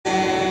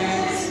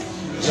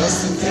just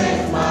to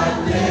take my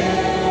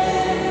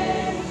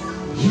place.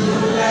 You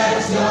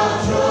left your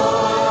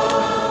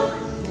throne,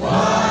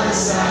 what a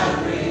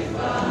sacrifice.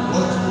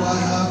 What do I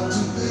have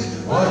to pay?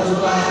 What do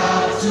I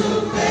have to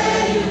pay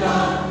you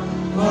now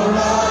for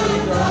all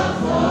you've done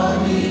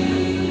for me?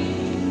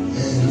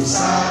 And you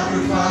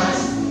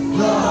sacrificed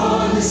your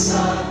only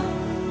son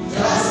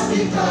just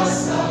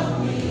because of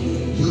me.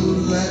 You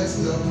left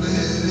your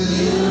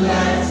place. You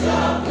left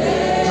your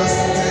place. Just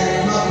to take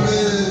my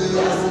place.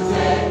 Just to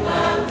take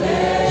my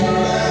place. You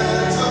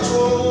left your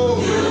throne.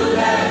 You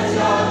left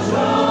your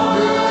throne.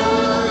 Yeah.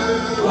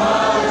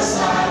 What a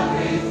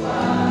sacrifice.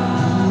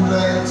 You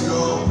left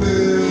your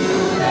place.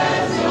 You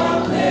left your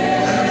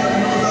place. Everybody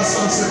know that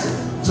song saying,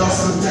 just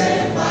to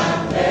take my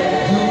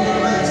place. You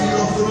left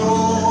your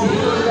throne.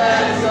 You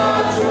left your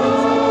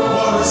throne.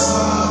 What a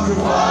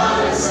sacrifice. What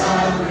a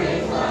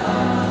sacrifice.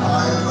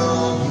 I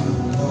love you,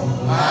 Lord.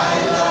 I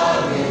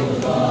love you,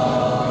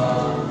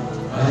 Lord.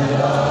 My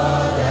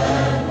Lord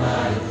and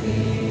my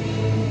King.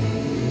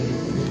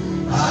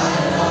 I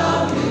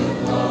love you,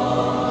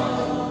 Lord.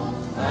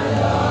 My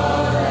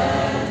Lord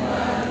and my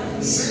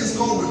King. Since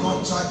God will not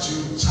charge you,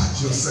 charge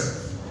yourself.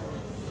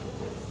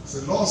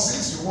 Say, Lord,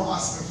 since you won't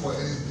ask me for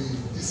anything,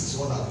 this is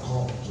what I've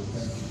come to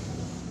thank you.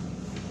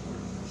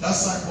 That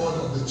signboard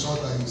of the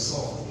church that you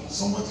saw,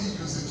 somebody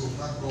used it to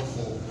thank God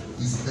for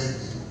his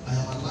birthday. I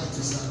am alive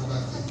to say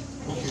another day.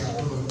 Okay, I'm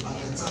going to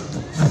tell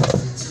you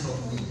 18 of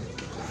me.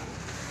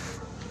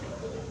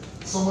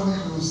 Somebody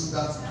used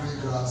that green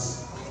grass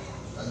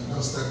and you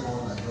just step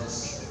on and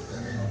just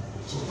anyhow.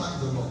 So thank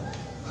the Lord.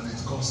 And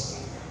it costs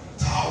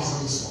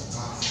thousands of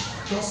thousands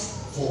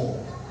just for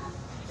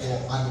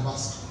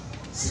anniversary.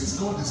 Since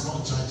God is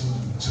not charging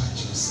you,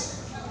 charge yourself.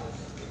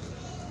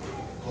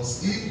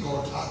 Because if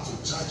God had to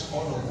charge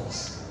all of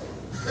us,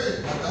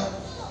 hey, madam,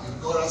 if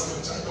God has to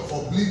charge you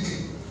for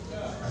blinking,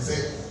 I say,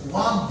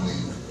 one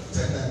blink,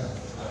 10 naira.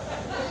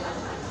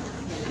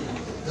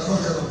 You're not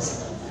hearing us.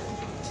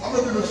 How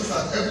many people notice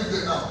that every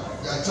day now,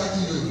 they are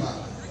charging you a back?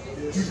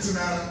 15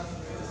 naira.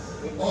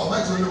 Oh, am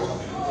I the only one?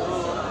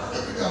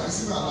 Every day I'm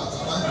receiving a lot. I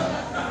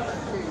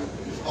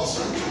was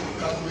trying to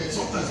calculate,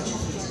 sometimes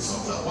 250,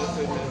 sometimes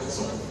 100.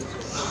 So,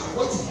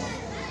 what is it?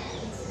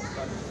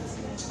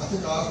 I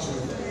think I have to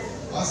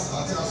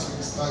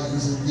start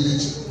using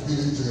village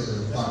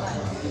bank.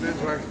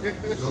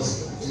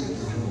 Just give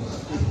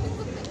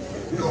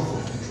the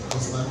whole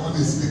because my money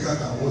is bigger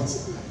than what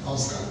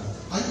house can.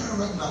 Are you hearing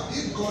right now?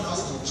 If God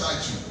has to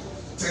charge you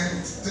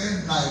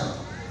 10 naira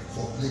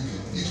for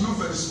blinking, it looks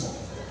very small,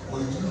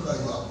 but it looks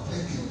like you are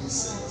blinking this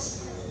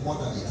sense more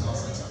than 1,000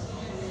 times.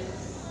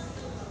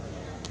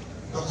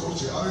 Dr.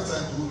 Oche, how many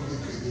times do you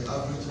blink a day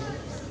average?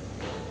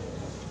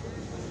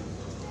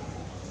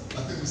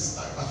 I think I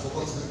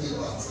forgot maybe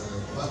about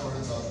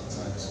 500,000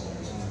 times or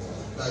something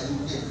that you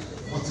blink.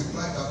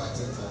 Multiply that by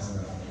 10,000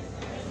 naira.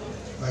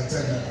 By 10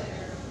 naira.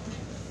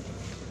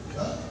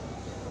 Huh?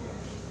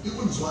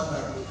 Even it's 1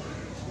 naira.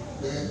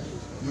 Then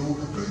you will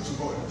be praying to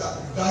God,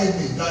 die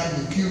me,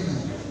 kill me.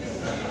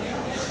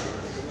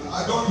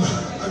 I don't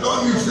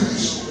need to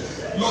finish.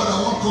 Lord, I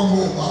won't come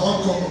home. I won't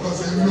come because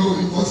you know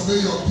you must pay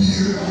your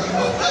bill. You're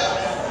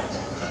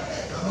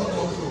not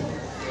coming home.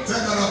 10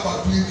 naira per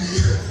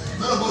blinky.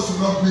 None of us will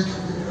not blink.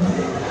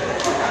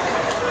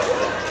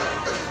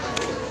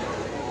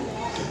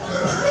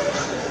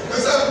 They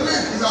said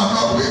blink, I'm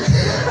not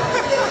blinking.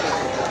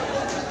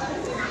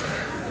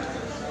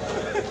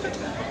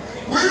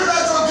 Will you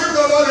like to give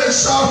the Lord a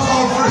shout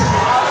offering?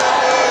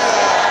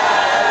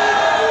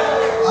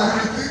 And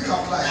if you think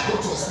I'm like, go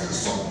to hospital,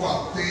 some people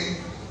are paying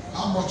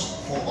how much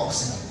for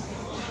oxygen?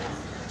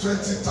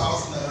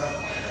 20,000 naira.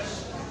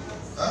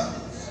 Huh?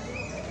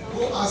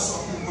 Go ask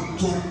some people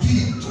to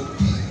pee,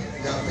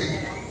 they are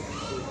paying.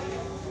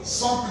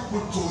 Some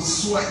people to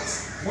sweat,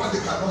 what they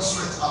cannot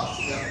sweat out,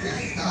 they are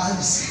paying.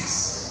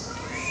 Dialysis.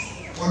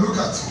 But look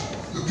at you.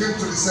 You came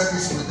to the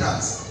service with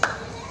dance.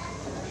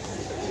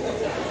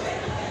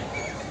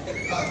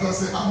 Because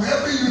I'm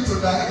helping you to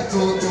die.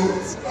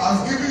 I'm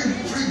giving you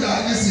free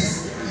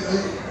dialysis.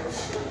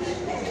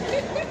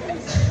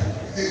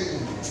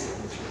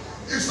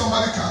 If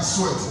somebody can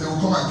sweat, they will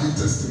come and give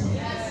testimony.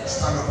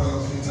 Stand up on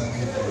your feet and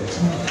give it.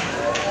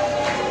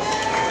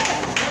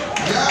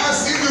 Yes,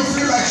 if you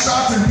feel like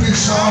shouting, please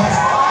shout.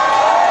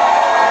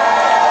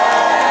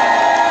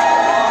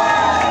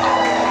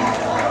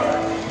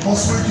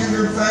 Must we give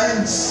him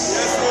thanks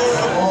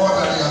for all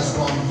that he has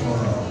done for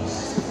us?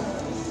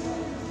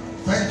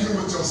 Thank you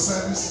with your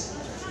service.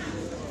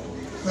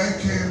 Thank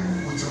him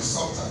with your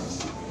substance.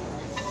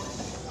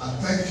 And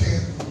thank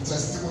him with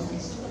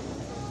testimonies.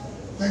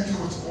 Thank you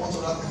with what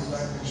other things in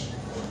language.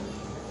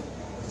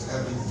 With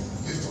everything.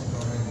 Lift up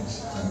your hands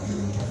and give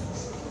him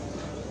thanks.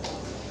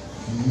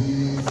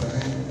 Give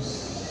thanks.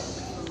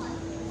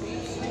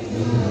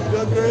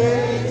 With a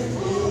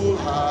grateful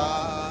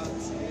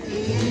heart.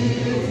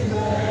 Give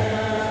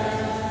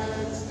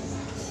thanks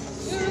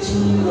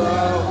to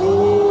our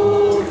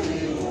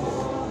Holy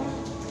One.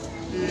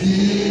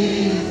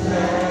 Give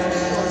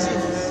thanks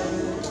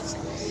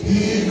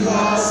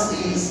because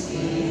He's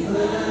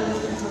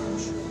given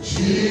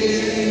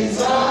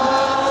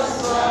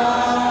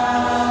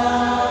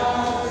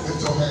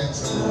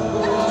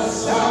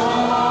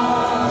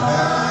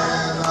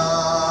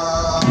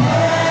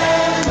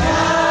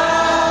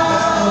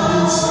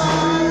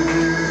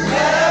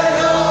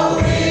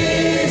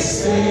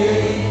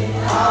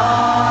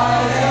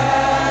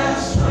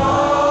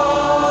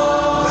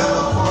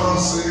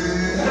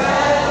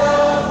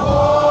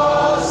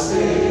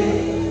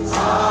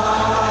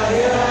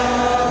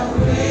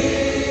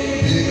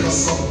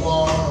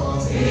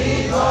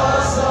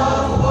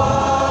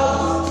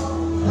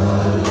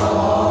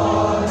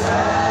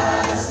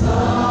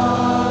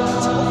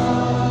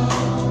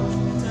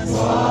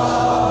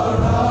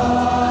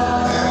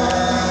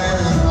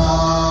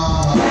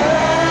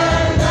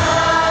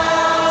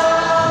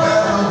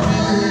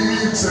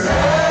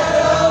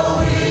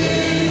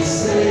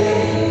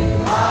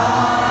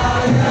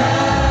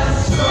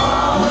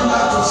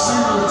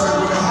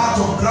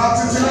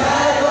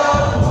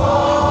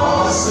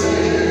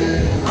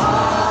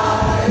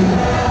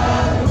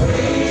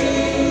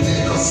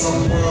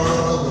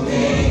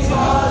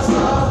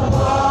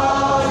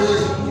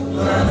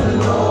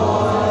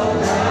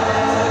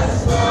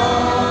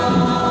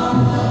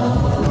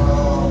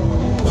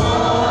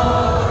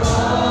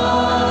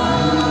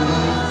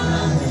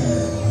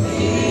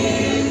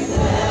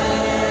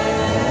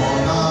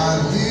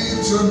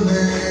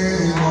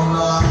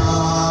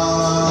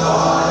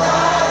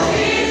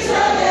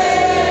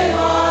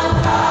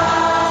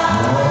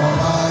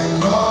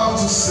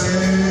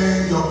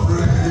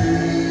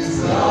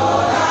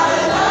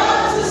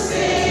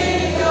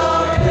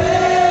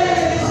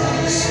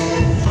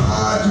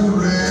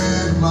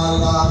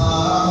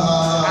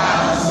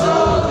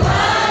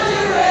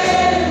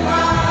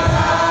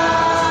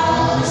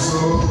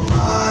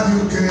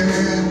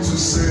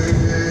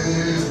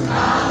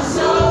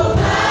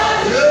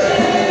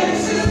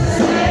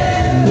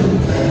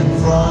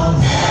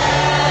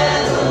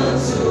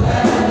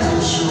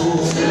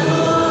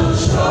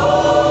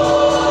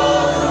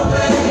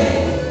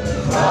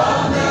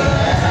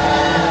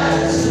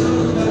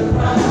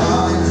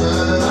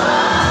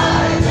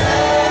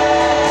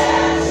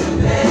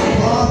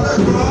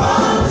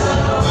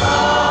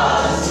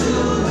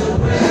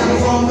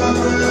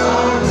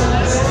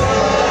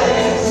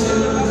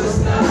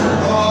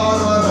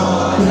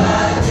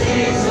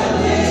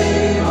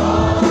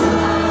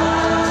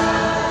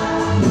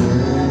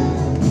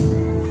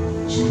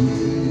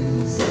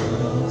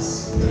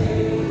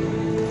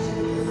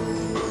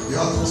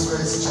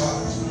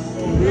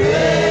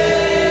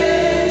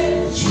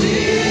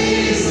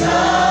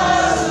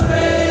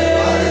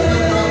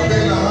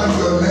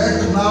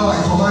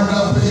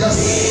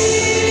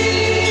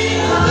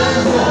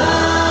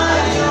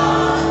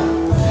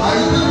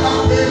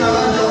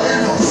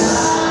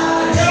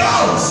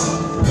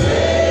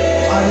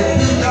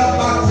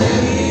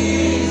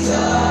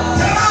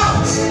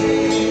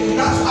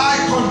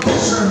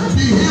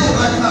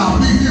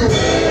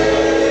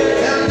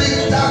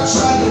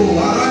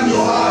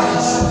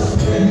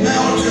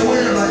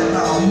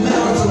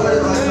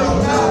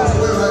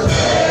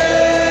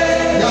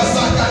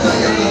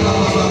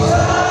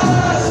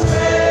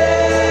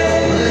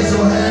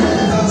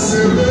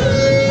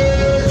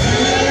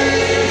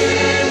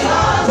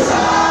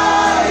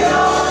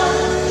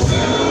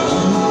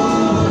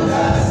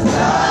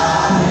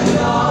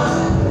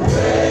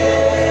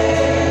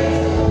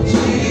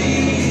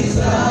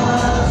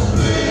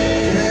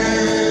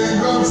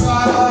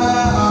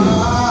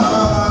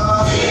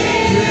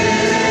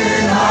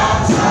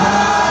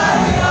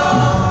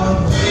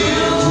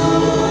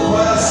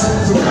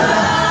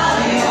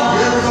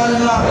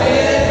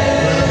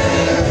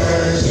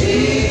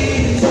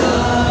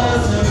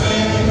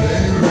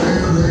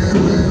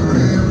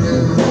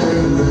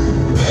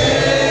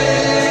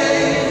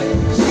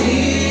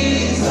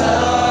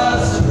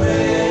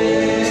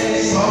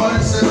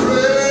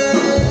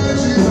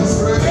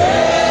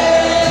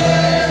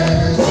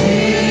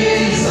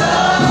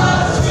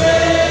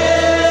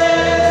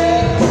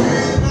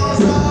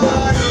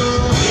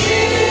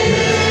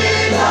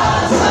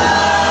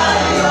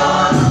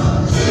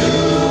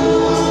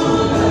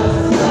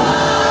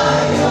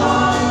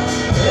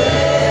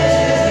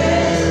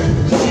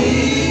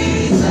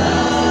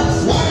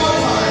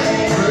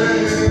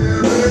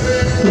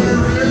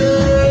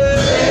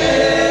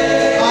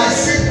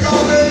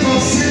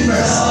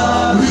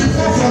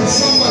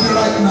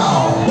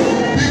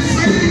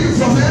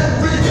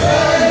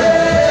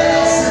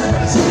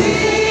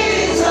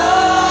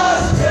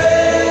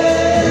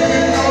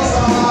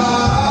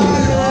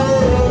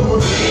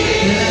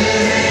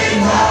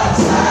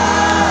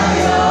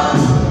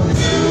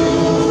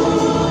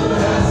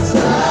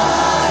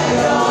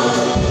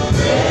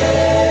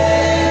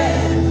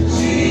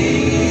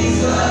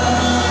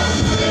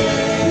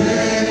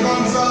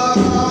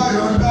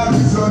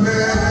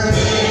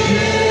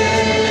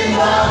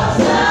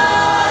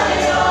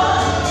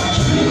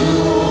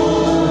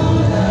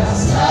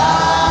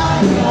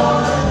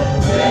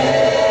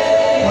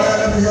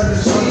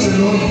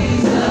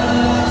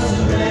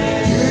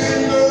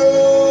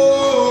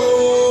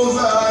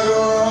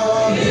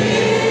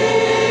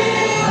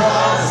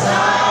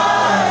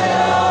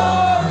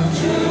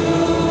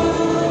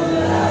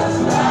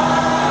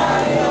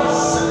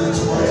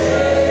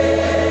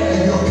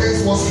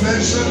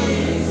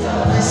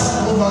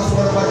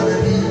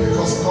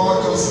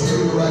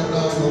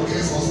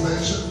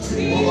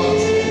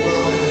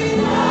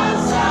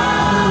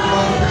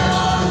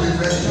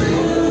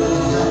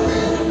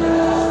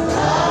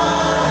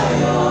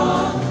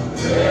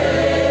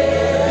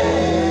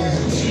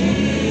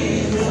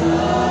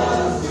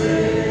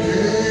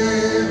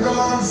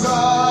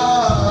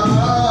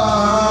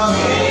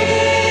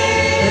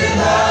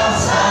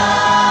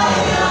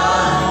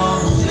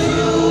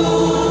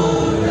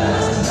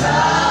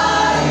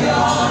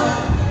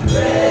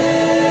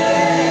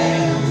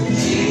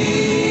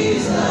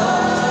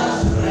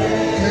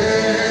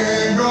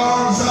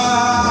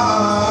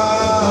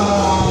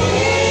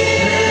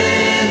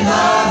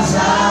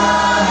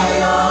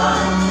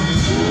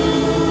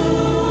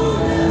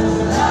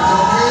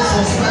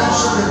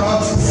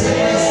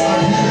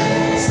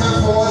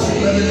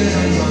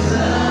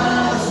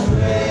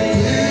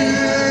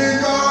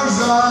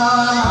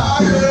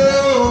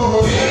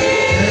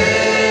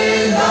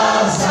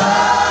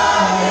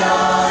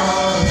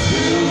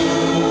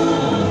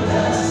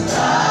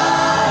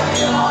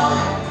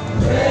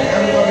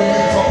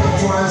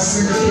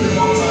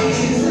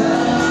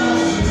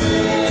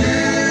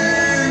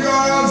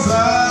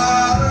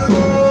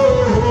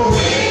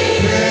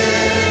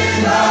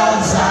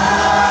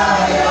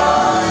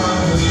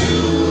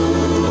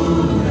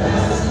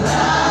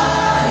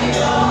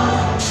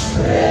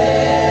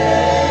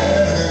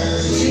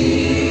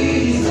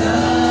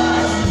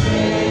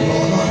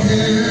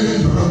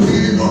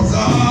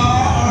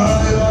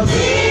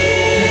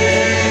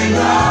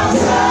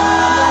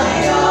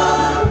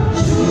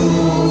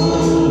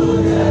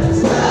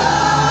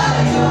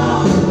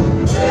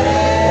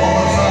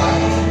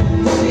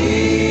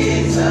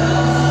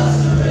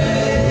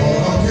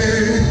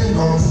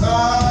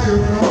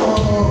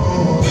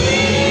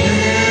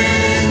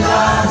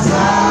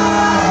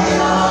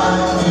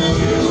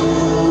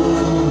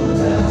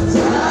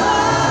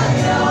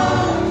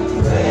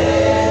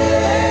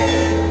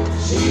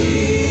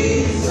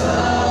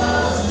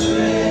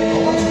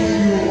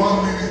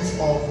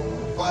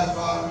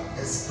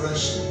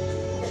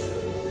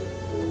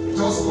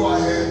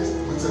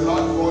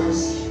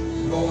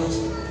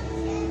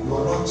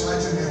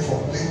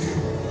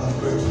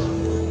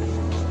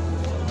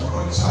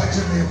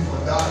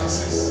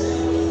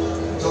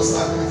just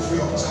having it free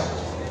of charge.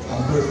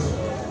 I'm grateful.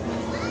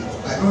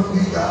 I don't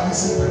need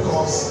dialysis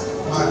because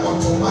my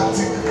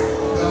automatic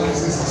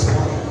dialysis is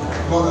working.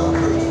 Lord, I'm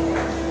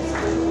grateful.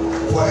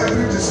 For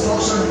every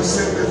destruction you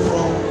save me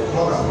from,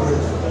 Lord, I'm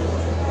grateful.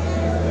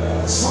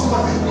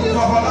 Somebody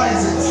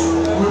verbalize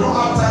it. We don't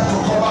have time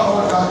to cover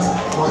all that,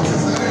 but it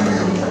is very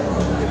real.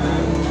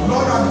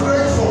 Lord, I'm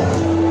grateful.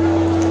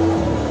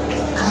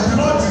 I do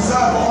not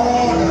deserve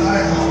all that I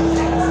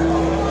have.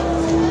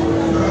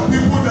 There are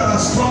people that are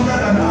stronger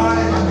than I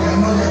and they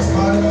are not yet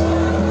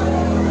married.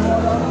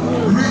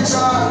 Richer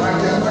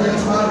and they are not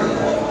yet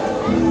married.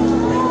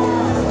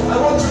 I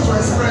want you to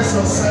express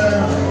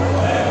yourself.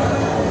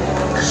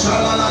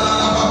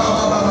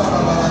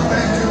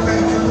 Thank you,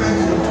 thank you, thank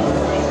you.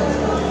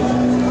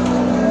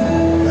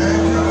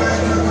 Thank you,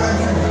 thank you,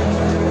 thank you.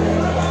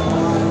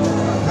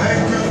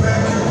 Thank you,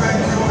 thank you,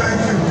 thank you,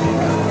 thank you.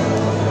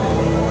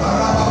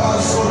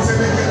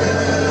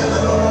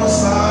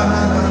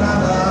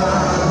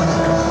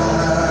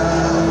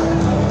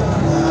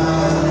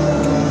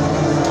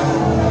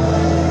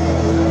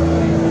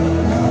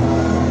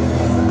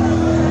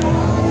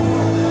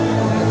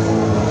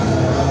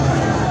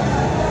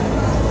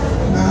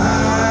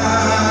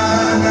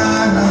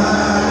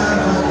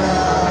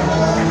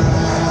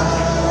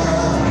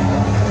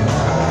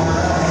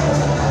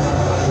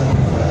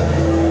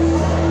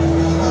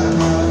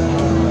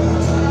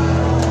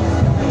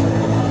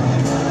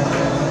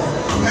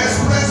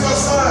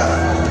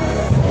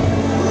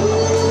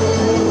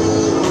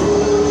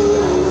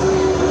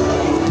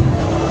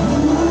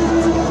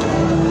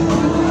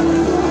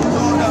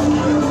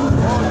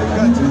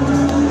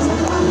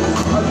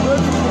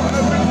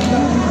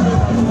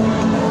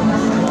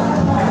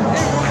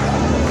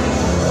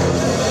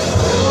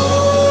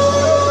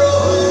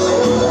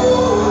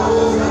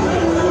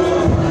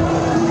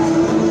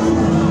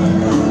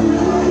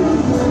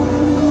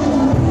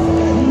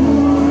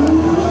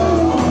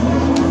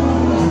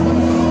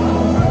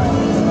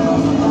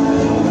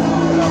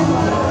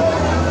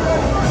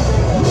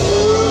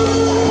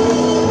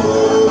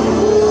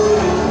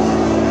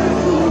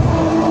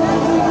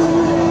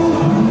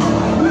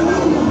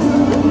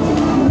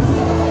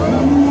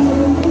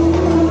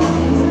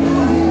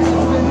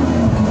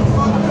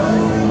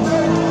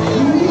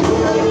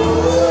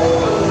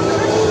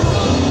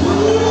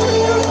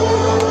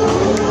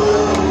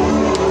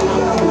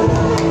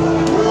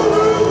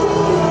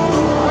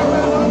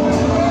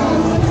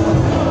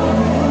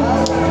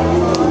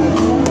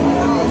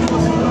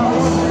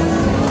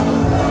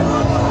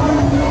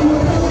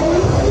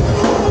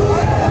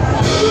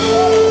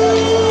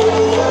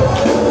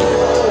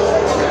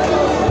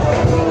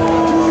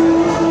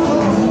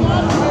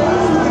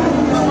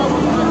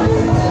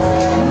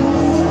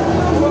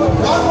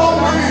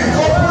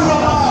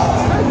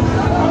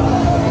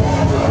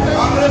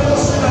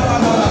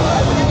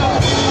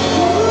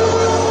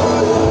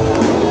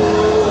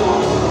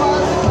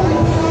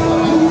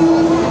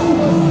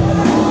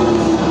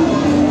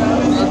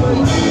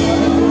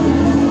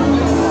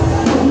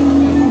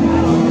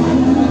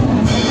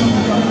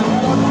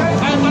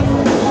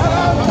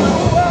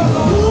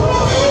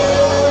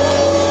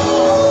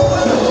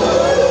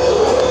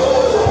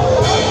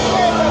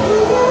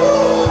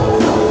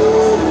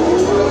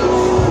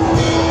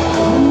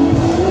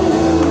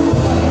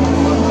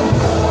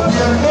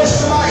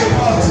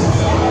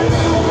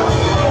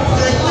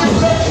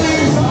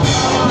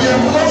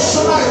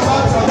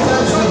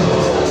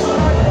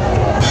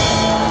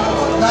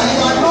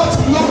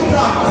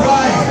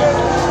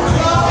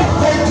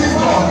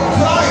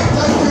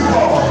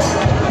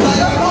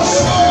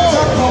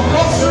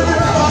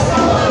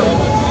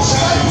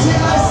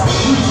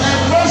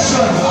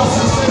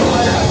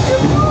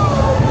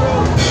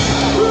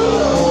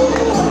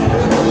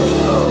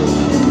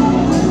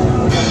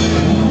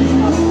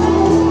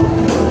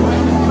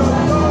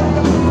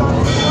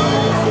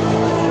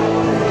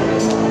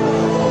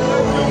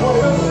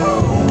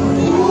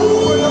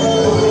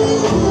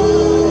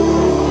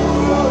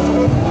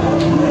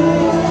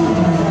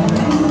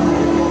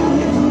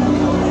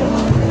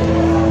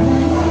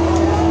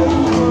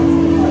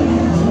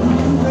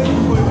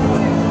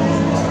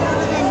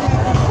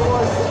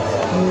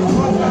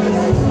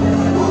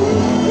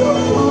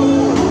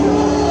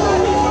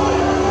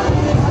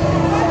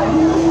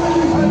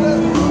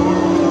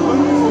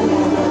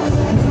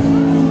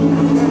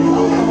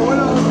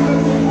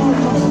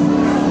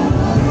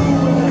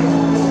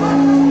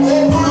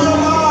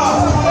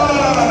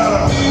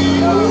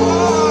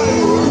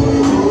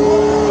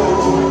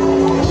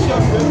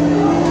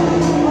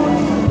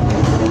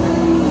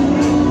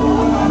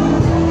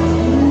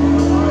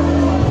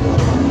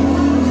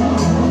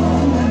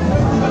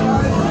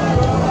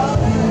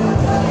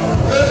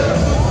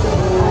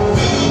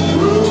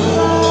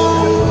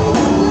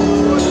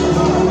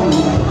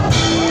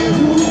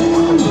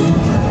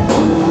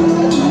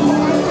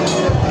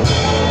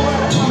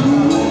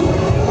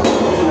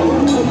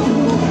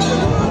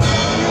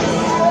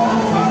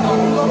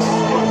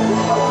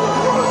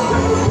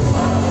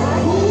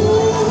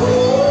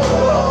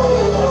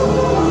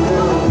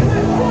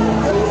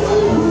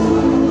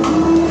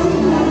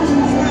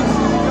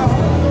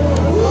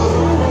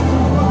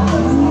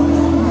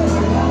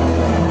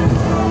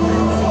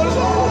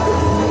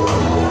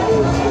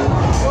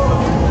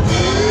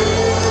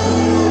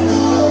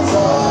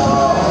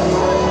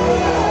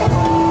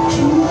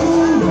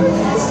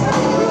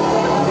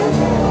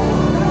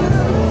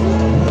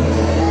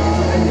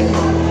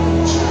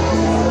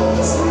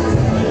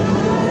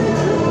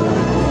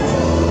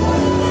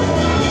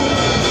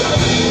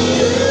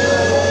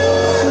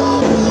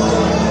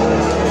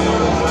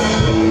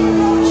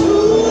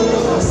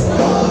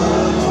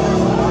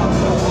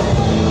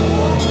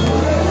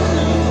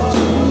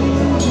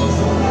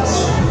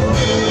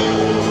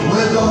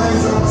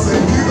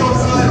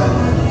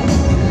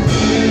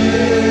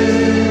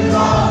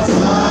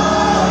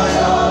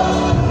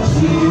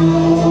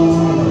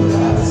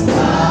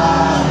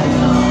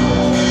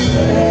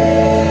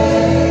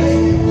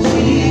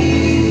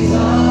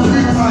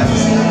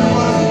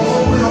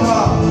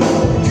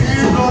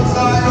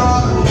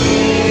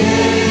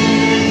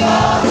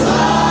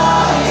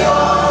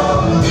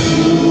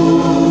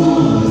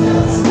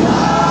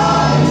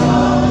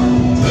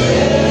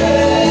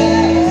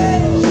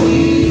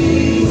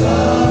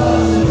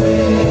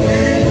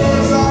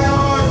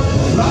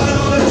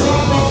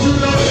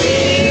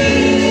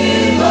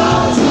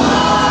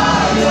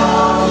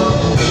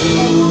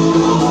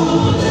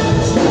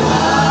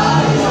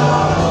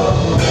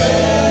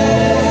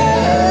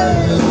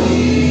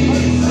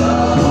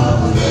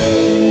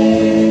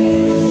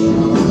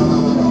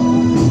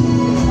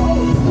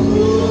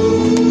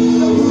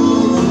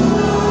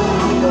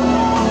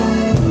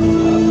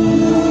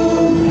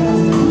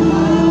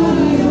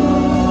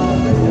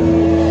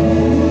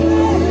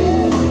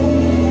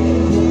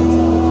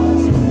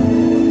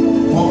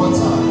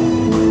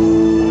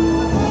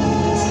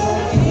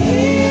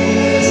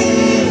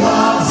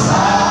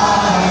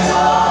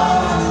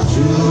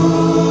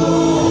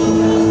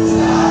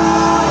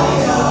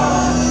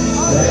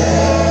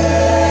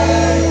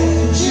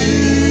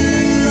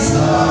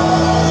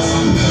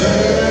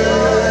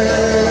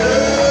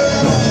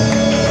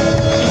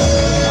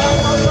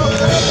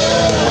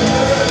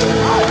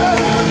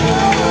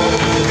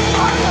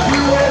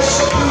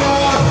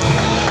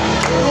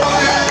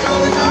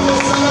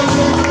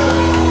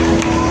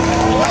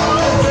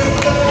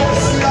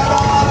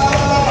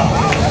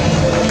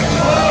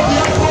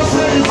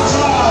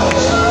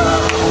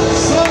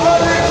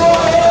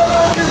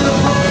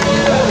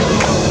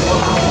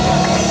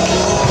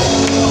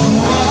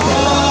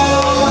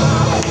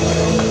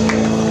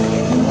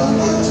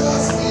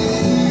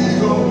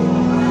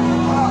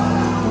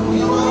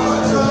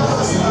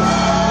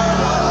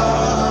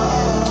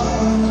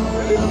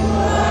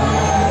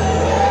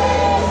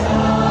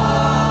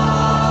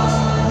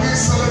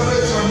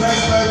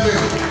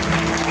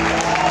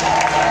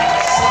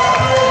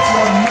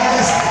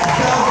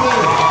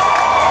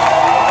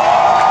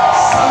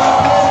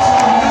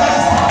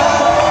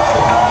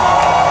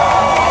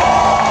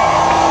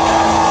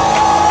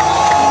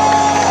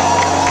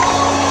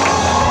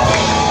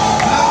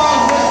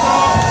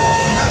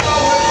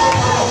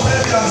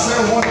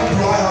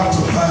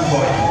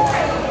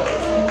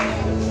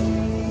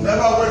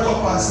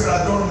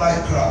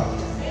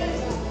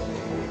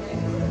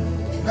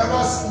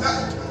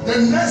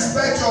 the next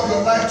birthday of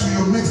your life till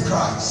you meet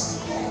Christ,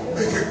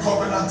 make a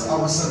covenant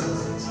and we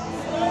celebrate.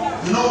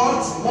 You know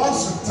what?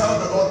 Once you tell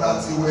the Lord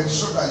that, He will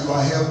ensure that you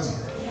are healthy.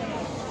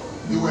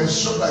 He will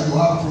ensure that you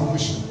have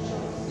provision.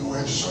 He will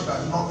ensure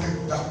that nothing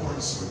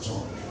dampens your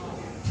joy.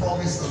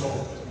 Promise the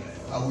Lord.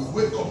 I will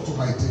wake up to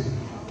my day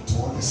to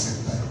only say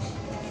thank you.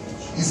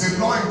 It's a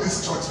law in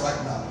this church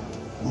right now.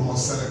 We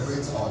must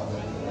celebrate our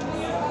day.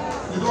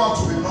 You don't have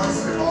to be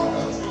noisy about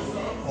that.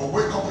 Or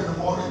wake up in the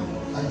morning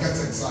and get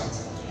excited.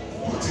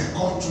 Put a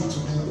God truth to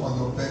me on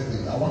your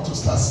birthday. I want to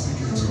start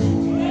speaking to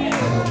you on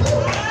your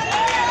birthday.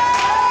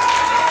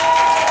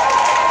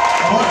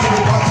 I want to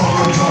be part of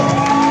your joy.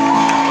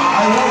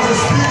 I want to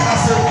speak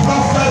as a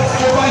prophet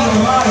over your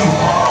life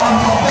on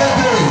your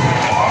birthday.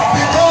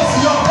 Because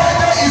your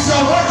birthday is your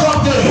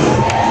wake-up day.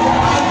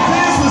 And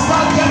things will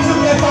start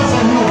getting better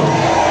for you.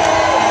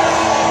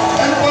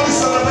 Anybody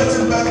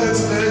celebrating birthday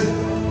today?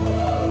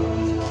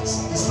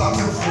 It's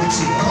starting for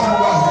you. Come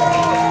over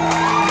here.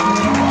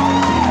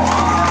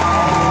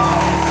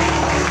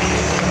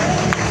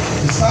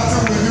 It's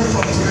starting with you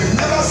from today.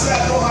 Never say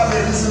I don't have a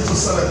reason to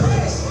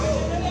celebrate.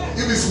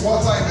 If it's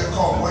water in the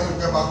cup, when you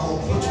get back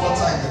home, put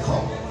water in the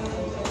cup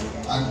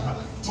and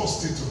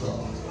toast it to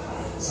God.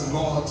 Say,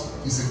 Lord,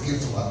 it's a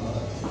gift of another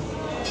day.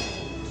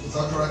 Is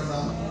that correct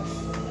now?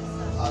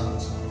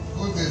 And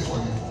good day for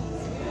you.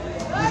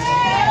 Lift up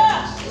your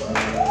hands.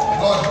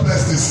 Lord,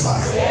 bless this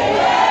life.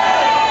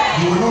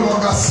 You will no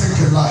longer sink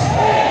in life.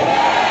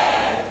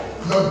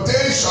 Your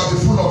day shall be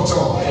full of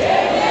joy.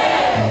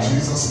 In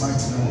Jesus'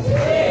 mighty name.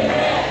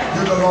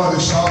 Give the Lord a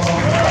shout of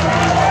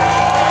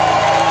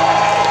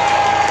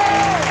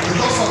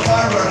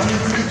time, we are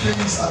doing three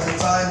things at a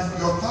time.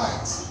 Your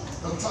tithe.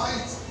 The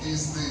tithe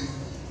is the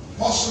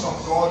portion of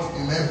God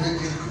in every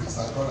increase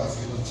that God has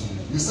given to you.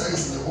 You say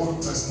it's in the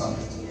Old Testament.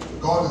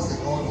 God is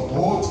the God of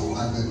old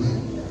and the new.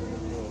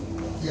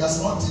 He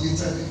has not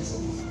deleted it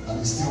and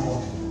he's still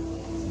working.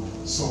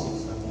 So,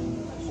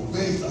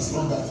 obey it as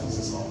long as it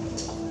is on.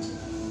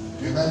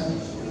 Amen?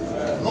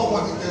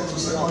 Nobody gets to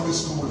secondary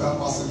school without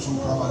passing through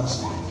primary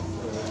school.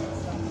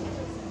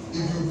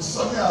 If you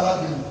suddenly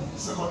arrive in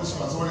secondary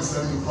school and somebody is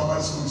telling you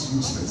primary school is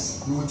useless,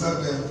 you will tell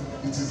them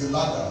it is the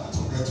ladder to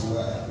get to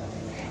where I am.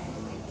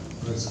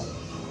 Praise God.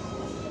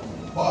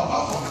 But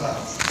apart from that,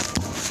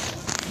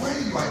 when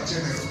you are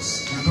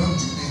generous, you don't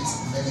debate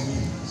many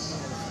things.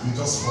 You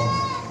just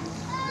follow.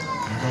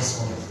 You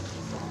just follow.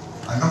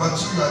 And number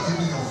two, you are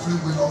giving your free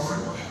will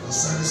offering, your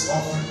service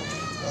offering.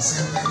 You are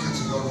saying thank you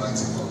to the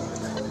Almighty God.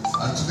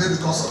 And today,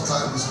 because of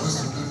time, we're supposed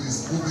to do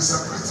this. We'll be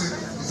separating.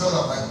 It's not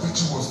that my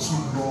preaching was too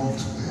long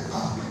today.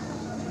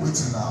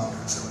 Waiting now.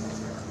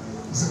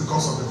 Is it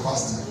because of the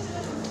fasting?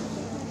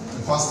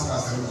 The fasting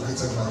has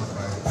elevated my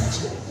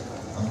preaching.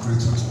 I'm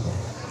grateful to God.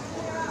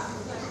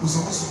 We're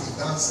supposed to be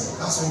dancing.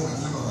 That's what we're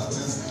doing on our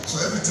Thanksgiving. So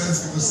every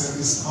Thanksgiving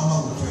service,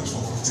 Mama will preach for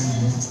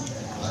 15 minutes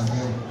and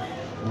then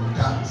we'll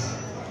dance.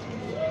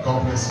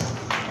 God bless you.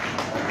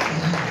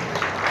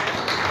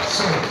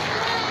 So,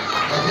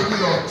 you are giving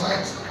your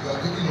tithe, you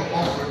are giving your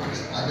offering,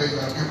 and then you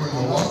are giving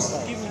your what?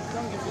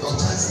 Your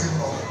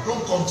Thanksgiving offering.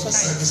 Don't come to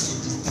service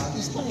to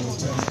determine your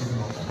Thanksgiving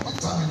offering.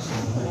 Determine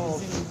from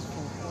home.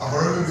 I've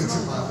already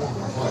written my own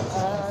before I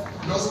come.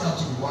 It doesn't have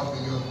to be 1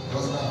 million. It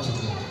doesn't have to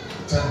be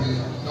 10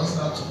 million. It doesn't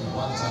have to be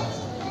 1,000.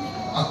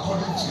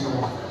 According to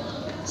your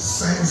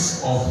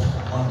sense of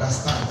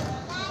understanding.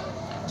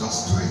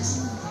 Just do it.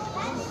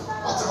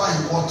 Whatever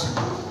you want to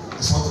do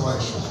is whatever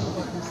you should do.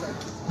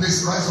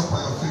 Please rise up on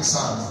your feet,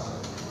 son.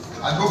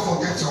 And don't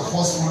forget your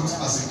first fruit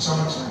as a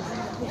church.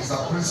 It's a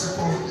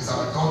principle, it's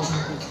our doctrine,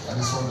 and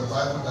it's from the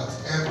Bible that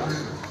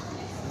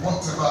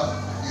whatever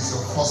is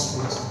your first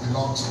fruit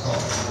belongs to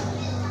God.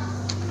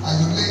 And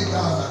you lay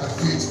down at the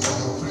feet of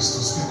your priest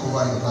to speak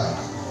over your life.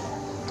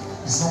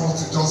 It's not what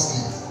you just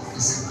give,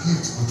 it's a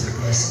gift with a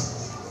blessing.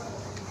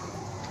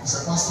 You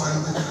say, Pastor, are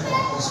you making it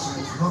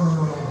compulsory?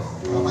 No.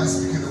 Am I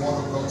speaking the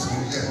word of God to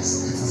you?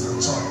 Yes, it is your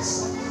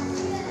choice.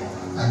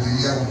 And the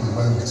year will be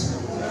well with you.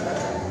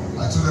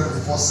 I told them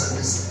before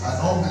service, an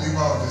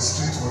unbeliever on the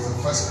street was the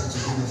first one to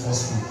give me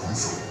first fruit.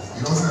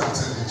 He doesn't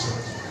attend the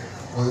church,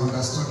 but he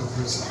understood the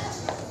principle.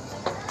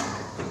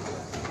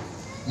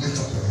 Lift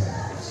up your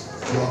hands.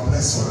 You are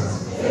blessed forever.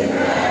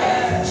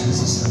 In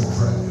Jesus' name we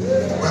pray.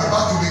 We are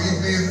back in the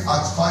evening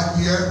at 5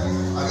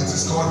 p.m. and it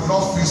is called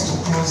Love Feast to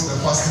close the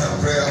fasting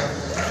and prayer.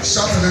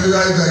 Shout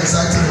hallelujah if you are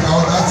excited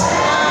about that.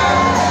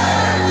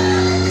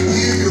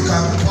 If you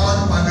can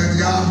pan pounded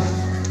yam,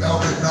 that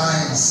would be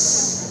nice.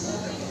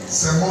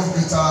 Semon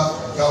bitter,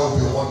 that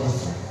would be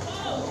wonderful.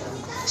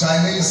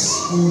 Chinese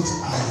food,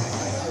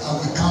 I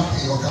will camp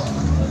in your camp.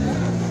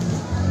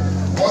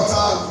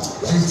 Water,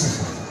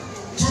 beautiful.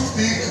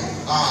 Toothpick,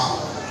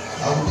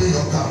 I will be in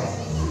your camp.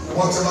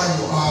 Whatever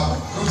you have,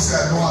 don't say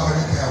I don't have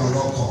anything, I will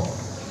not come.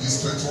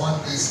 It's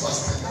 21 days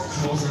fasting,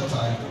 closing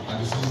time,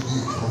 and it's going to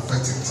be a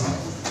prophetic time.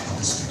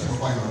 I'll be speaking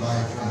over your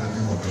life in the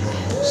name of the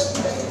Lord.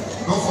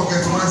 Don't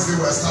forget,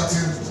 Wednesday we're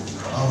starting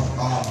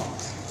a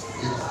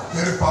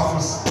very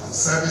powerful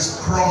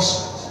service,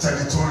 Crush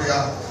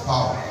Territorial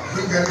Power.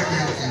 Bring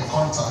anything in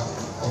contact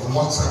of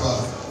whatever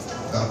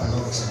that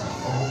belongs to you,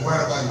 or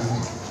wherever you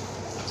live.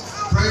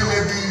 Pray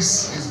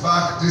Ladies is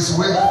back this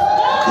week.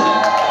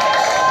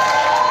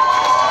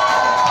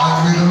 And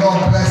we do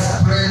not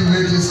bless praying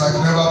ladies like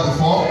never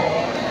before.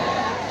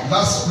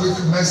 Last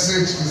week's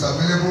message is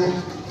available.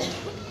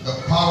 The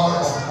power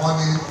of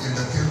money in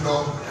the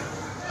kingdom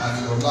and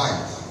in your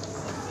life.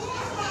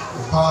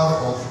 The power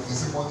of,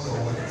 is it money or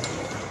what?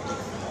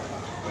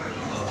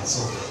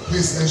 So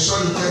please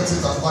ensure you get it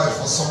and buy it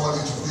for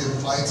somebody to be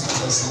a mighty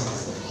blessing.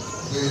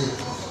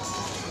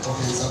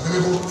 Okay, it's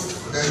available.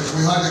 Then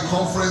we had a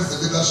conference,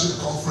 the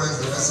leadership conference,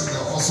 the message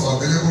are also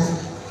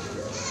available.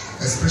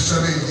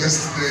 Especially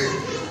yesterday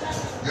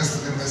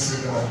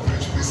message that I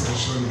preached, please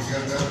ensure you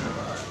get them.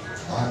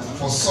 And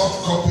for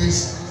soft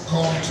copies,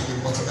 come to the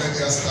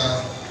multimedia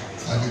stand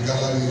at the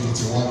gallery with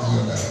your $1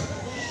 million.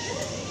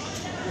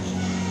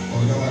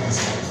 Oh, that one is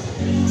fine.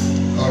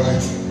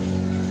 Alright.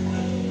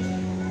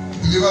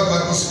 Believer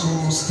Bible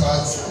School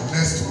starts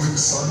next week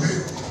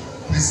Sunday.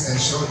 Please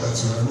ensure that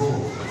you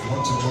enroll. If you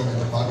want to join the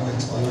department,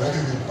 or you're already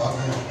in the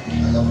department and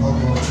you have not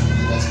gone to the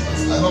Believer's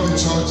class. I love you,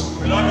 church.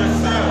 We love you,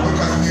 sir.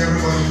 Look at me,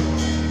 everybody.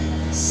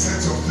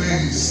 Set your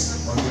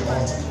face on the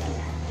altar.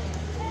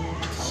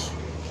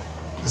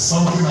 There's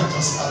something I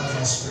just had in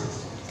my spirit.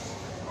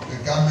 The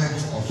garment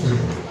of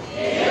favor.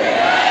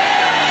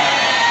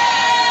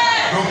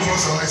 Don't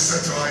close your eyes,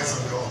 set your eyes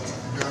on the altar.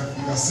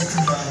 You are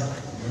sitting down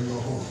in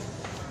your home.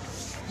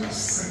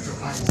 Just set your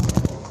eyes on the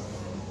altar.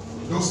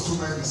 Those two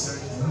men, they said,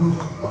 look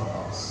on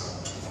us.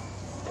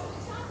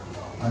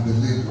 And they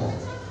laid one.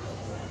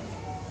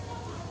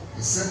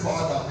 The same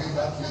power that made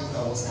that lady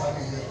that was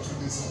carrying here 2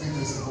 days, 3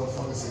 days ago,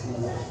 4 days ago,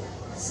 walk.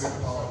 The same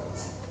power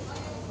was.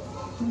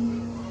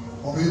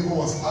 Obibo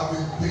was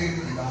having pain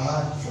in her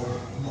hand for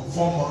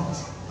 4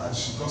 months, and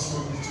she just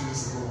told me 2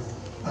 days ago.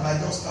 And I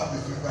just tapped the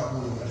finger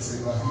moving and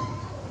said, you are here.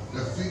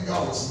 The finger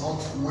was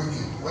not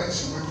waking. When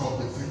she wake up,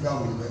 the finger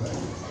will be like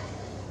this.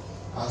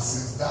 And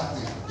since that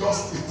day,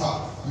 just a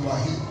tap, you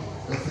are here.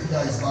 The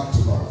finger is back to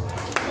normal.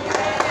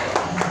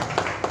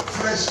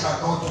 Flesh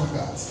cannot do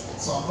that.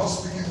 So I'm not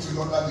speaking to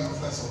you under the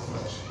influence of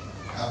flesh.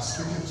 I'm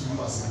speaking to you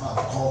as a man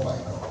called by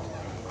God.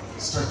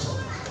 Stretch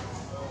up.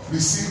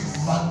 Receive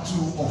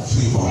mantle of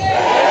favor.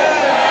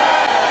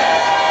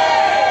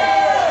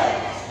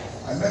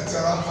 I left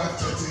around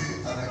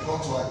 5:30 and I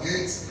got to a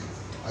gate.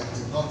 I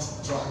did not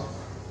drive.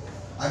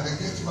 And the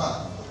gate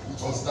man, it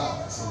was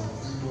dark, so he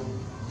didn't know me.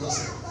 He just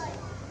said,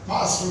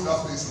 pass through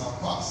that place now,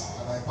 pass.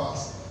 And I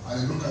passed. And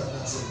he looked at me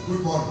and said,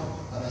 good morning.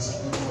 And I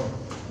said, good morning.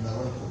 And I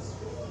went home.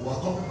 We were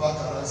coming back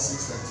around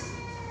 6:30.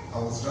 I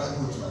was driving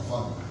home to my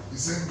family. The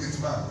same gate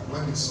man,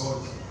 when he saw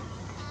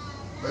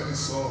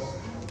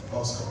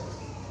us coming,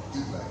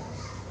 did like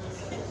this.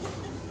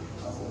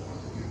 I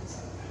opened the gate.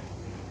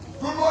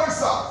 Good morning,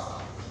 sir.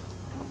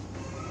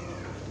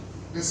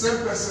 The same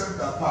person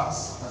that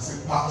passed, I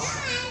said, pass.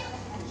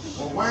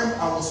 But when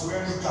I was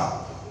wearing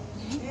cap,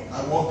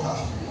 I wore cap.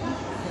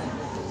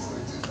 So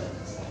it did like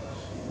this.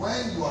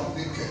 When you are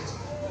naked,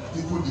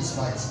 people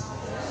despise you.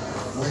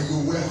 When you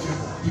wear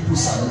favor, people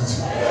salute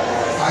you.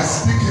 I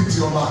speak into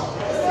your mouth.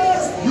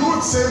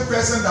 You same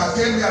person that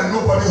came here and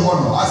nobody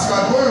honor. As you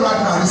are going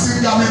right now,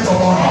 receive garment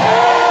of honor.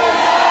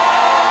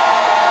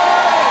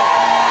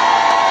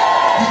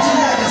 Did you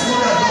hear the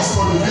story I just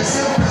told you? The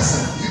same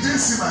person, he didn't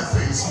see my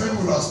face. Maybe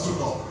we would have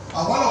stood up.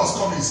 And while I was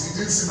coming, he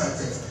didn't see my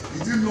face. He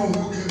didn't know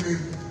who came in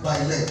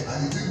by leg, and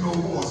he didn't know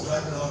who was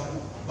driving out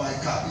by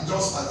car. He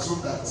just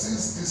assumed that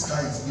since this guy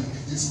is big,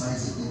 this man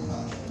is a big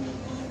man.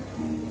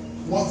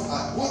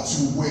 What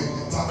you wear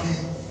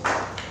determine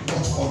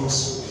what follows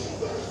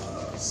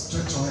you.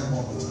 Stretch your hand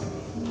one more time.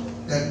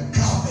 The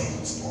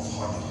garment of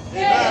honor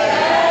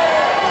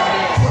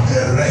for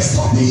the rest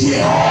of the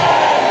year.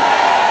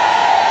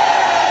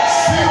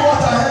 See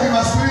what I have in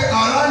my spirit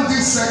around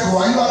this circle.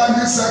 Are you around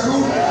this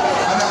circle?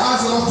 And I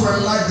ask the Lord to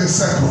enlighten the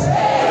circle.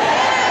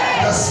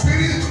 The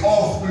spirit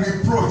of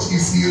reproach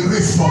is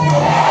erased from your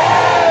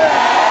life.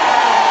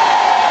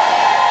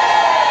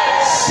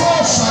 So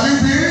shall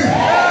it be.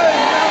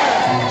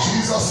 In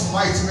Jesus'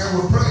 mighty name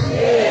we pray.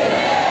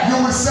 You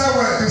will say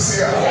well this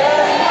year.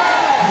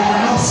 You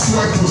will not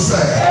sweat to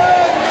say.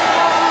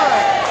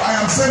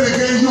 I am saying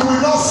again, you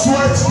will not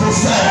sweat to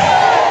say.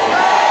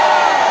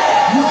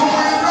 You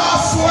will not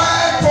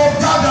sweat to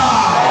gather.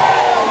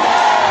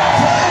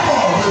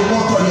 Favor will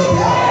work on your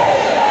behalf.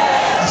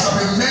 There shall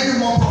be many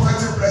more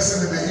prophetic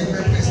blessings in the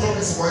evening. Please don't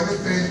miss for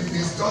anything.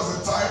 It's just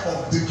a type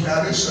of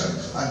declaration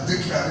and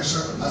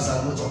declaration as I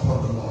wait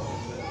upon the Lord.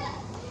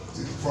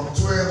 From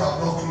 2 a.m. I've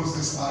not closed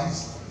these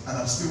eyes and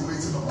I'm still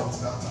waiting up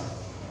until that time.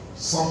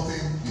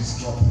 Something is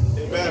dropping.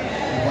 Amen.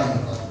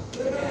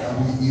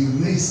 And we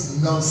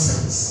erase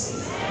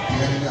nonsense the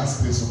enemy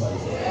has placed over you.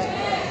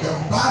 The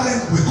barren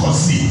will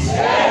conceive.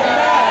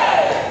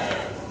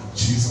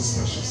 Jesus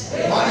precious.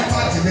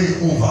 Marital delay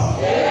over.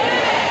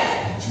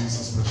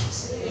 Jesus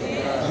precious.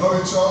 I love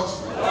you, church.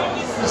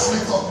 Please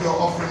lift up your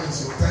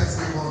offerings, your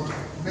thanksgiving.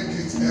 Make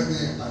it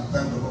heavy and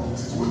thank the Lord.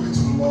 Wave it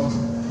to the Lord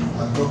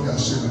and don't be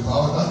ashamed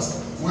about that.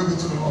 Wave it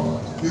to the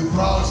Lord. Be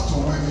proud to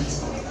wave it.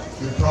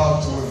 be proud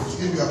to,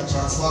 if you have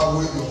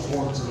transferred with your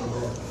phone to the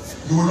Lord,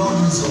 you will not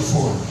lose your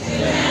phone.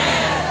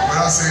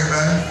 Will I say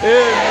amen?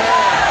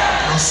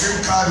 Amen. Your SIM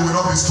card will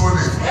not be stolen.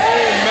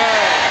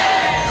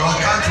 Amen. Your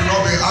account will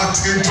not be hacked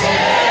into.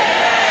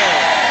 Amen.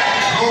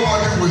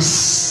 Nobody will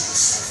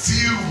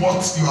steal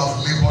what you have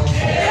labored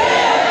for.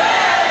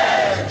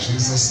 In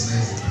Jesus'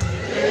 name.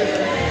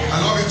 I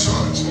love you,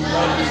 church.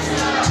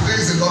 Today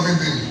is a loving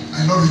day.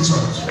 I love you,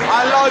 church.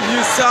 I love you,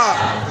 sir.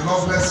 The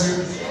Lord bless you.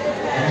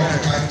 The Lord be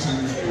kind to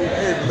you.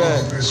 The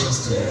Lord be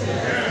gracious to you.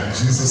 In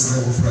Jesus'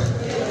 name we pray.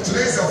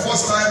 Today is your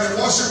first time in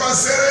worship and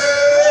city.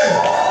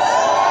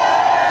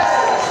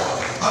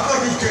 How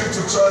many of you came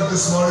to church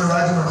this morning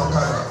riding on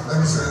Okada? Let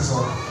me say this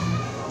one.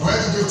 Where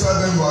did you tell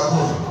them you are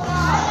going?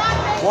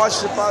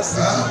 Worship and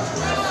city.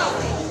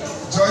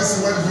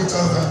 Joyce, where did you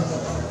tell them?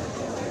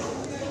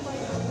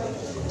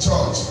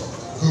 Church.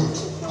 Good.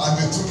 And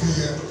they took you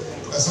here.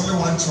 There's only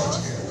one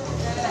church here.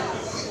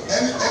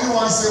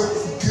 Anyone say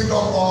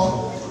kingdom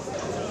or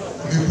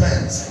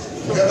repent?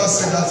 Never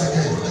say that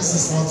again. This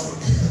is not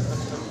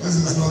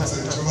a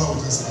Jehovah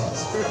Witness.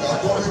 You are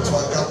going to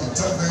Agape.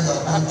 Tell them you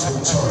are going to a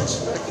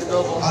church.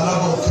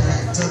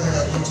 Alabokiri. Tell them you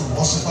are going to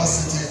Worshiper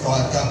City or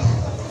Agape.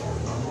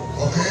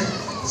 Okay?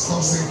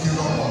 Stop saying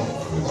kingdom or.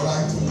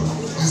 Alright?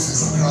 This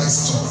is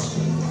Christ Church.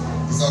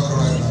 Is that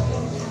correct now?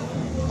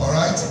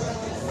 Alright?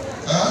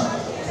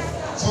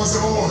 So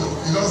say, oh,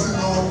 he doesn't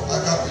know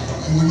Agape.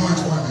 He will know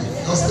it one day.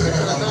 Just tell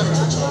them I'm going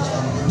to church,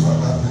 I'm going to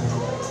Agape.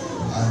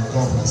 And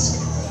God bless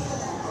you.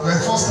 The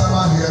first time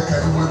I'm here, can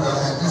you wave your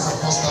hand? This is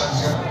the first time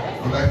here.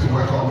 We'd like to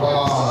welcome.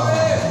 Wow.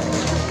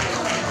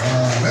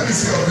 Let me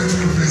see your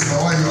beautiful face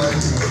now. Why you are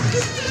eating your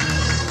face?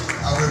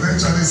 I will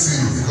eventually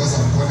see you because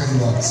I'm calling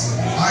you out. So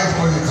hide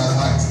all you can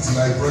hide till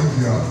I bring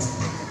you out.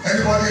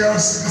 Anybody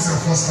else? This is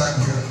your first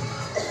time here.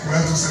 We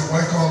have to say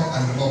welcome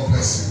and the Lord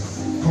bless you.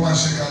 Come and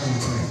shake hands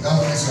with me. That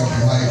means you are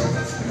behind me.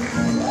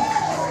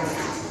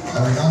 I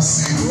will now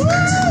see it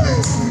plenty.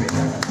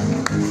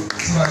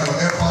 So that your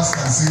helpers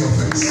can see your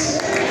face.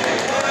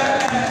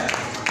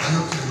 Are you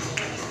okay?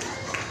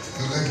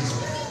 Your leg is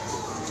okay.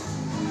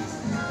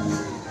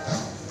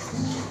 Huh?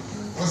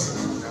 What's it?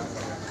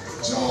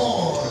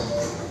 Joy.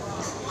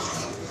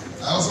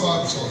 I also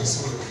have joy,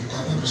 so you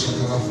can maybe shut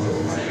it off for me.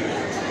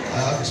 I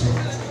have joy.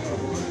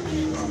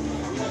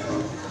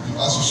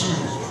 I should show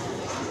you.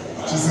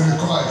 She's in the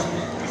choir.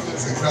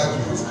 She's a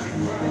graduate.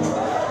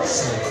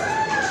 So,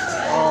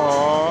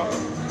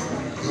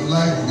 your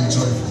life will be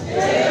joyful.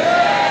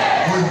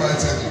 Who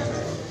invited you?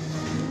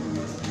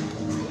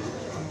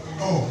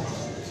 Oh,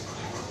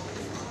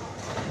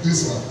 this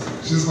one.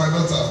 She's my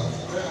daughter.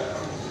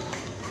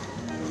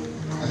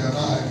 And you're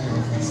not hiding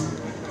your face.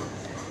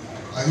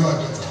 Are you a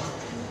daughter?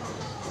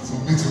 So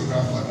meet your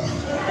grandfather.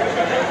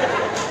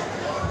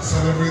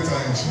 Celebrate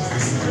her in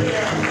Jesus' name.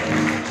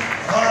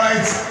 All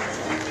right.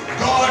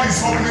 God is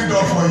opening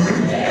door for you.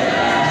 The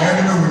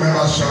enemy will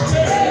never shut it.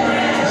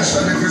 Let's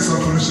share the grace of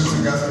fellowship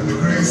together. The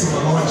grace of the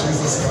Lord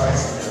Jesus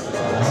Christ, the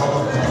love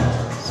of God.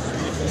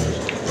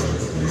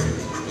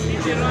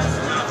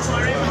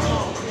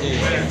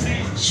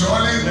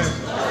 Surely,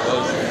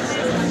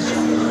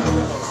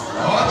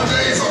 all the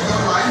days of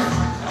your life,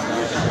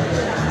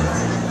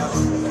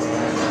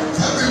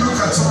 let me look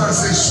at someone and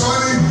say,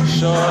 surely,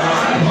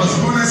 God's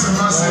goodness and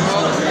mercy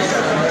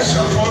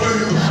shall follow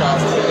you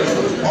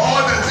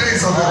all the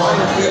days of your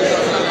life.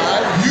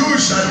 You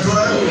shall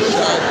dwell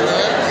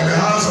in the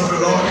house of the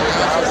Lord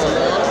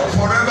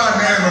forever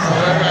and ever.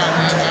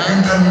 In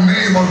the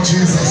name of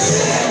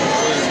Jesus.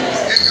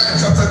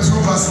 Chapter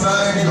 2 verse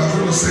 9, you are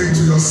going to say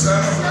to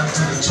yourself and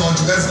to the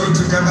church, let's go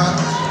together.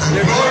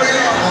 The glory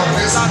of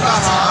this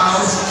latter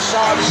house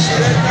shall be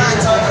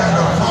greater than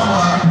the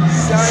former,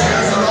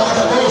 says the Lord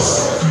of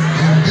hosts.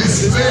 In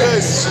this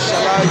place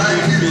shall I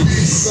give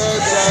peace,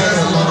 says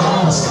the Lord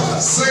of hosts.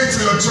 Say to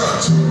your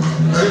church,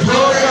 the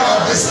glory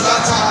of this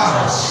latter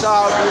house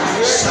shall be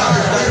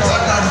greater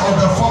than of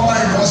the former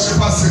in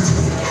Worshiper City,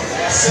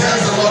 says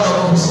the Lord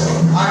of hosts.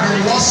 And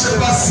in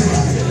Worshiper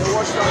City,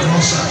 you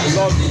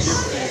shall be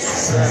peace.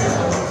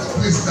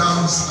 Please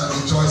dance and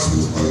rejoice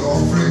with your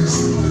offerings,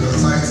 your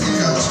tithes. If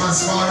you are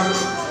transferring,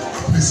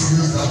 please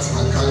use that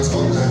account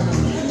on them.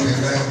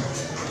 Amen.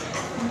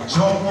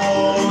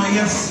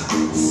 Joyous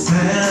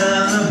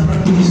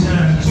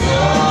celebration.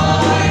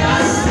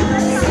 Joyous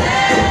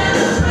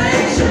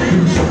celebration.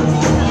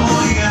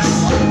 Joyous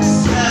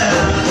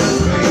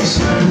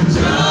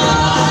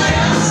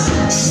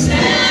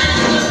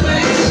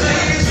celebration.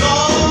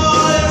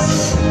 Joyous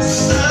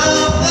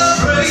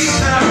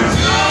celebration.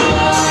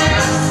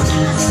 Joyous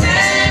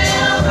celebration.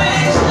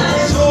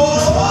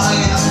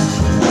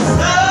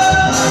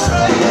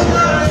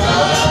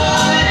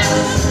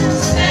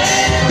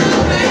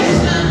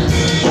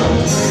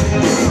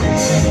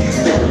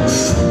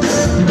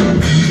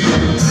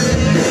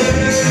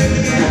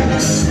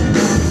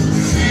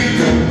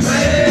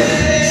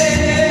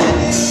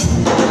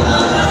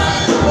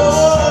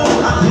 Oh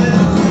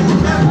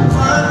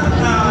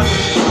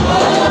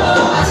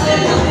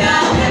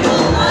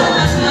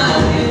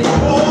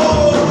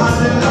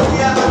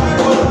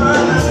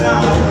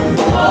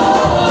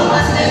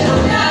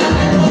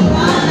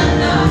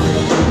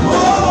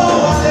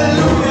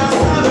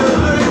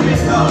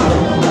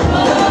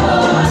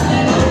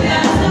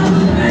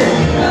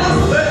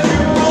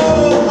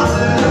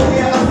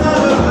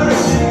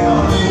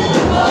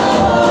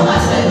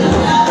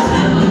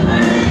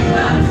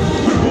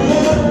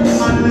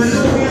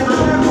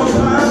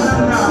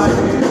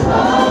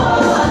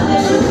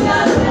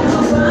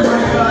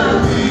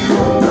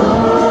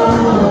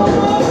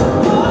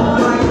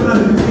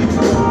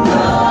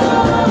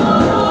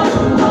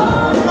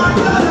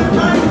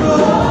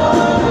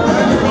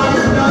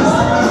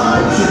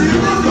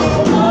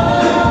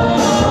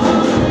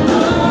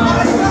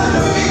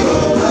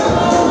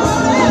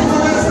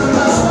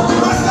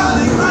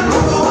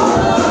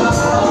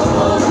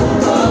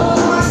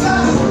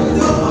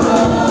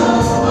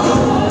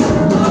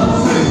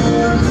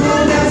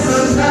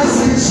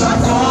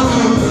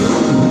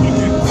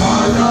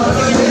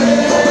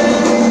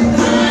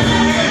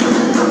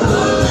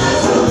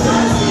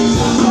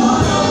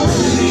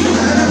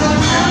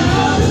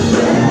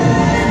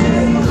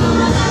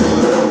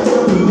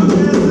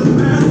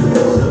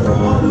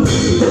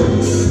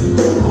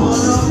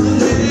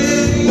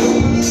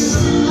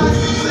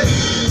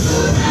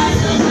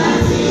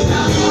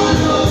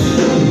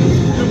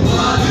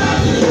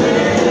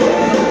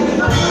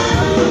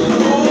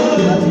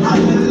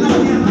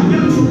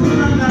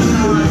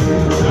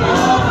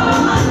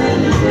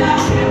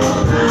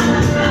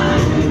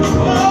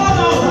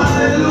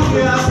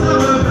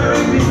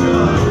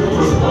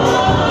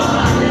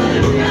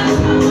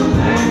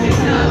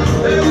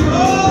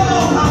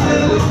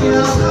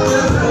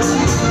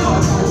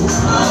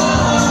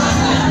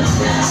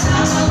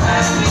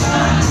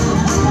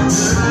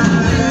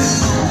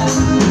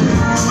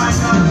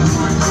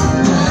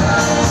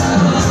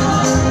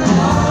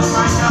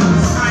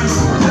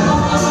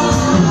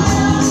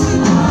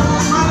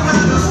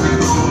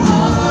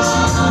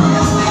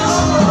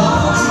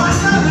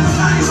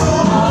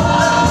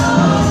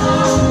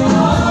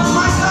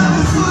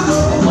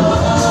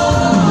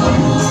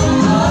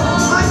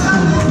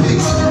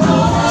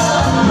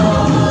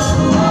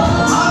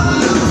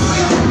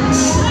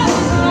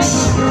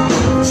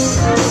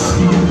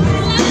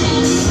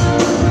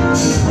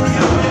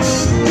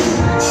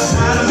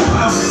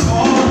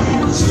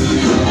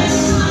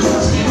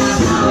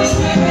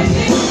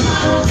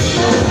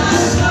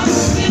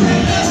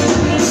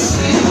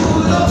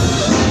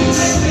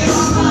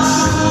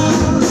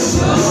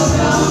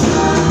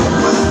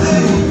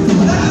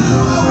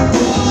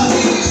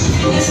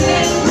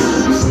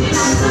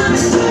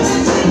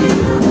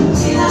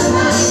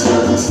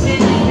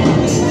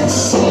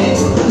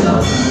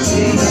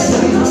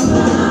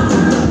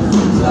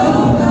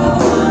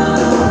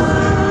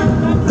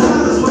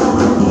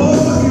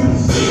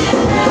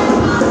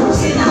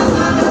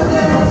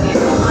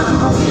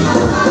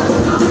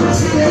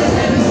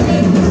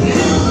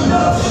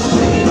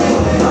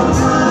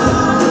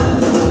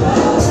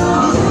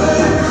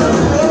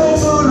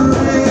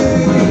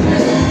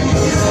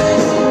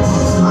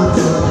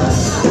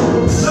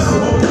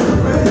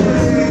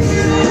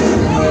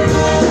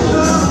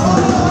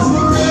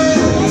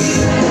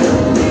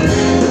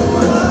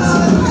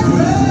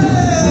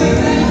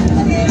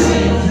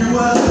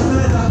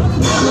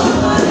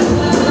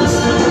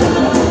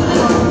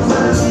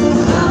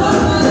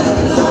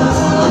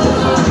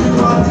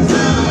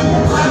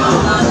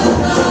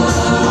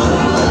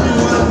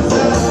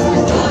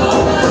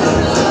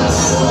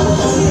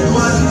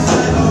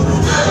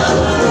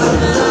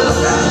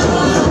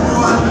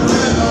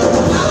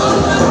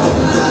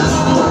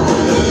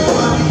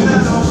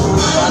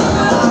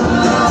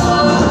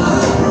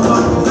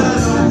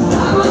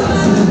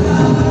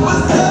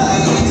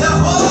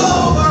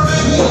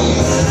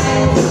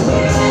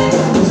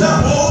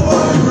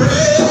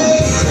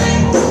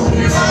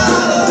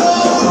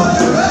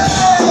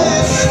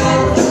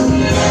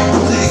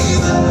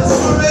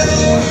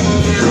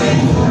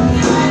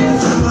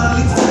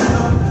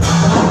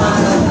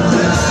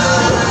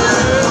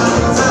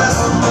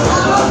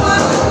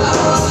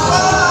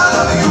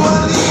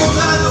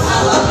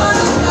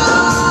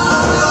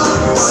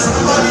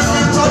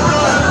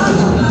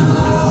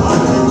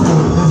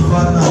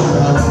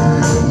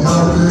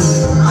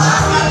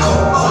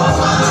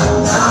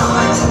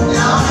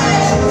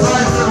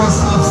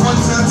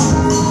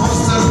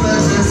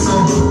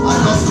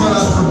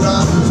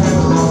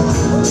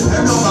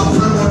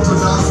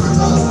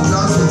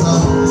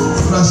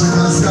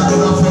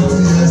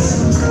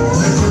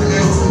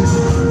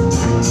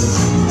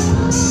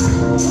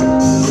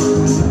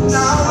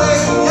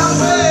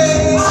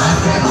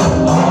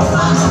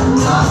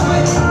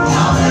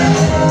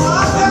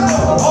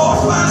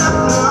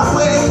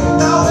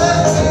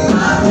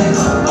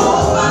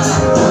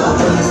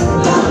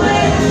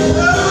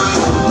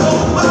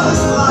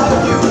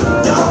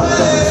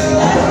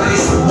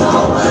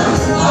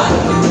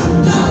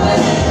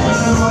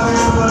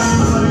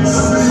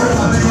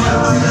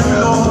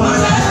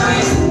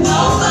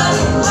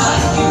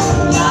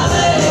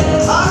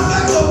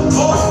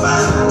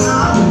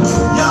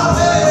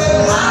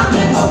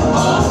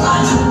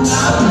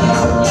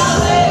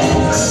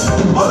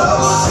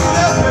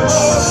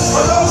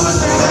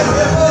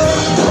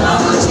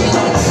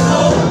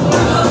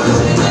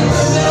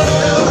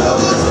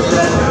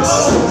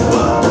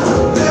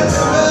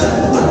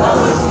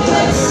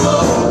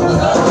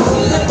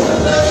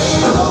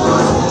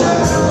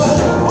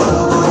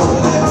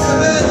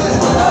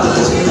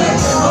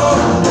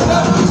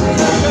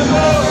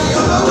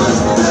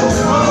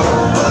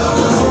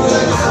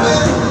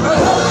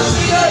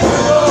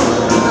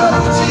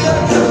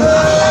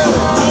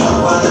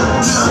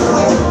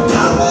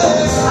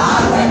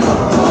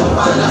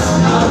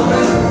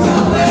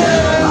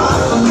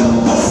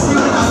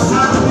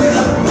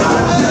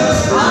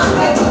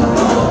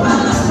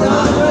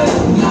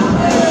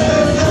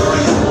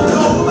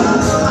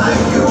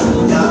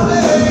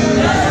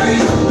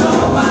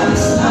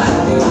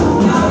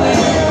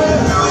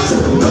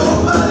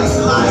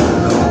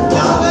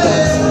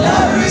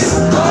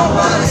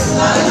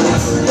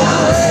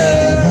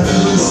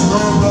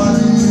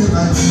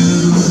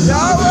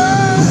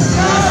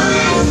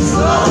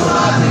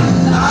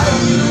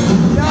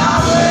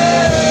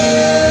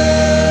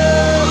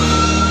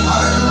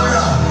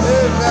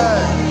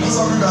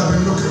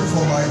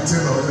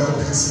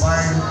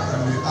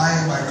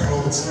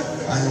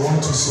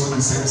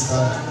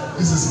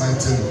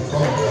table.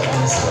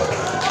 Come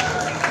inside.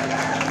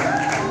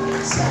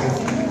 So,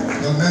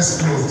 your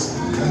next clothes,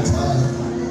 enter.